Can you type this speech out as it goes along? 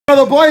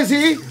The boys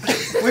here,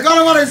 we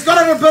got him on. He's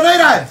got him a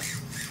bonito.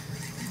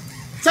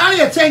 It's only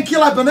a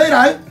 10-kilo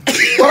bonito,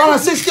 but on a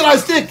 6-kilo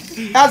stick.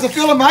 How's it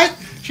feeling, mate?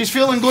 She's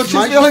feeling good,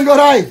 She's feeling good,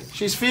 eh?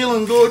 She's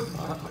feeling good.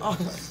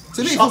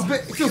 To me,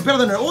 it feels better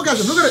than an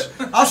orgasm. Look at it.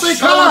 I see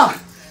colour.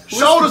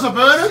 Shoulders are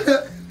burning.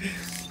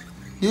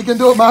 You can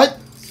do it, mate.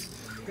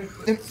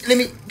 Let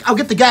me. I'll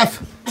get the gaff.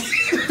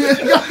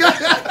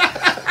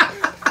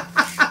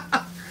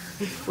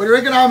 What do you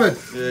reckon, Ahmed?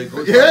 Yeah,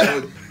 good. Yeah.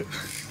 Good.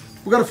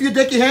 We got a few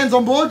decky hands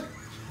on board.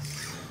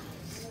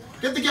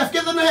 Get the gaff.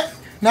 Get the net.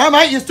 No,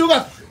 mate. You still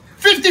got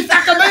 50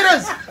 fucking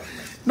meters.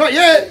 Not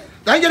yet.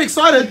 Don't get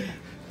excited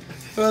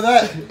for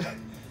that.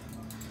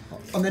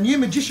 On the new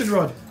magician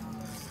rod.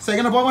 So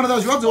you're gonna buy one of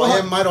those rods, or I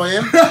what? am, mate. I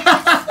am.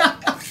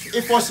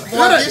 If I survive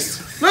Look at this,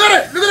 it. Look at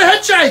it. Look at the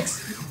head shakes.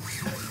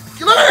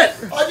 Look at it.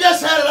 I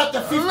just had it up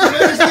to 50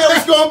 meters. Now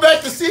it's gone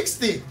back to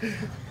 60.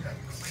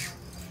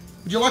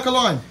 Would you like a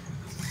line?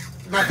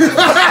 When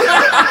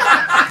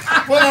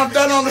I'm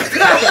done on the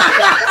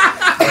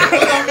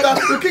when I'm done.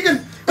 We're kicking.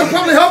 We'll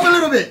probably help a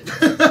little bit.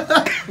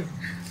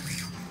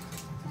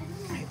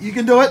 You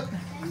can do it.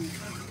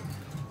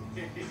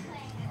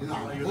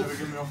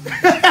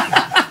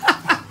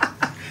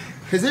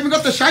 He's even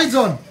got the shades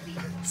on.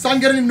 Sun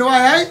getting in the way,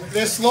 eh?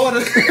 They're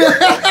slaughtered.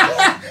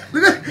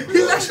 Look at,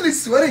 he's actually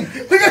sweating.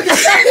 Look at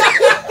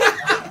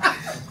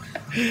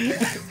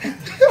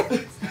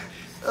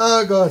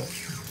Oh God.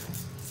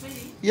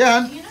 Sweetie,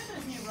 Yeah. you know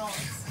those new rolls?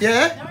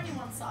 Yeah. They're only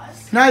one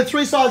size. No,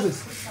 3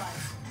 sizes. Which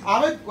size?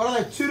 Ahmed, what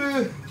are they? 2 to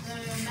The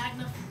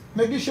Magna.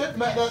 magician,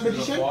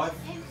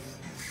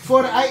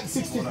 4 to 8,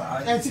 6 to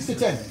and 6 to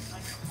 10.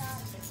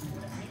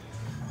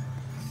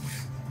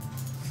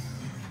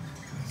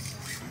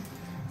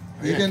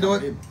 You can do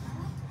it.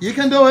 You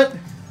can do it.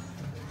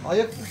 Oh,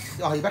 you're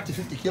back to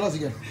 50 kilos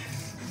again.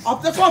 Oh,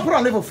 that's why I put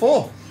on level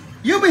 4.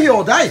 You'll be here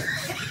all day.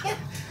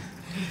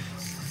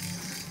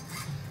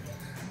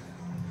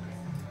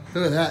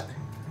 Look at that.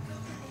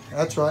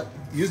 That's right.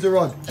 Use the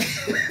rod.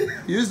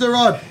 Use the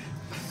rod.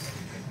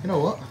 You know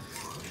what?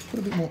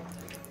 Put a bit more.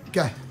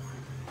 Okay.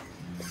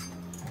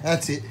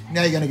 That's it.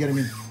 Now you're going to get him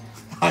in.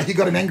 Oh, you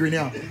got him angry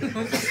now.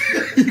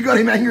 You got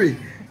him angry.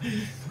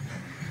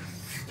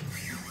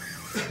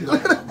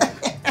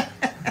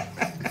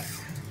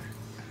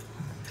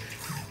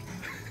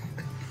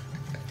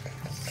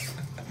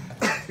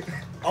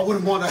 I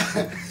wouldn't want a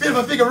bit of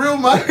a bigger reel,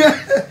 mate.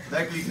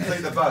 Thank you can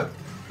see the boat.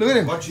 Look at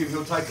him. Watch him,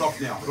 he'll take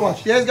off now.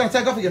 Watch. Yeah, he's going to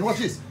take off again. Watch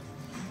this.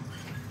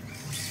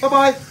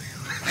 Bye-bye.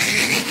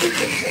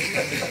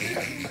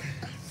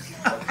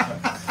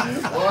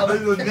 Oh,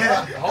 leave the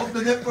net. Hold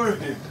the net for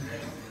him.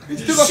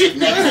 Shit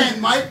neck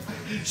hand, mate.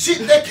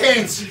 Shit neck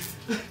hands.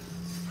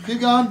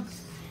 Keep going.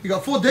 You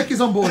got 4 deckies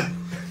on board.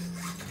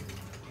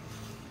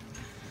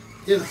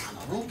 You know,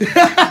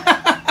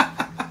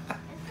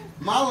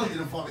 Marlon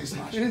didn't find this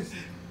much. It is.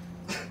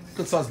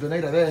 Good sized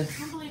bonito there. I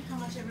can't believe how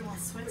much everyone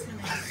sweats when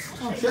they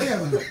I'll tell you,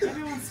 man.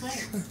 Everyone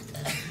sweats.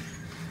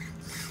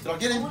 Did I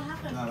get him? What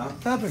happened? No.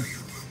 What happened?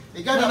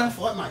 He gave up the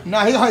fight, mate. No,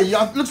 he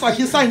looks like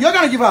he's saying you're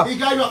going to give up. He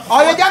gave up the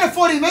Oh, you're fight. going to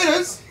 40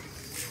 meters.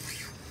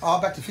 Oh,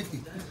 back to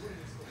 50.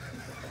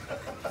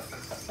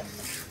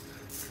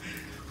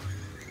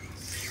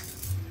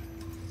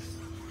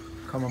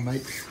 Come on,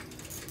 mate.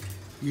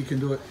 You can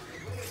do it.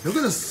 Look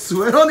at the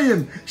sweat on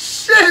him.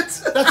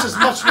 Shit! That's as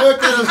much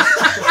work as...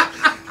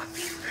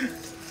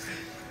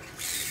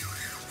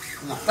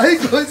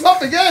 He's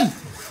up again.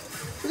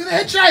 Look at the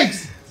head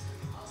shakes.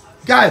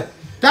 Go.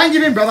 Don't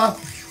give in, brother.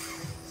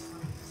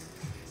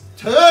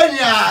 Turn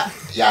ya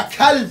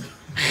kalb.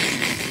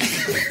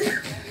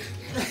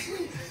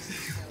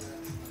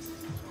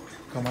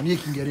 Come on, you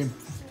can get him.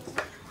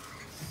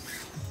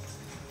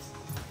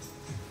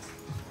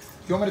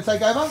 You want me to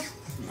take over?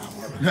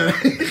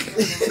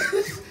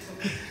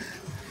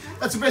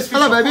 That's the best fish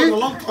Hello, I've caught baby. in a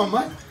long time,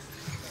 mate.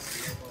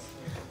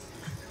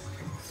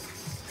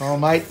 Oh,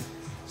 mate.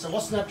 So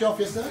what snapped you off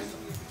yesterday?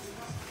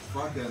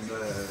 Fucking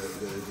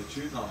the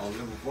tuna on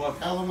level 5.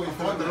 How long were you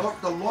fighting?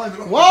 The line.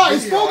 What?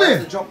 He's pulled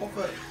him. Jump off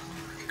it.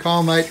 Come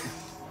on, mate.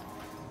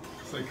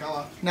 See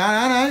colour.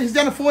 No. He's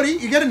down to 40.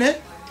 You get in there.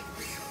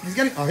 He's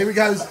getting. Oh, here he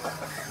goes.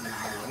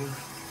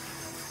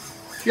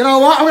 You know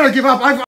what? I'm going to give up.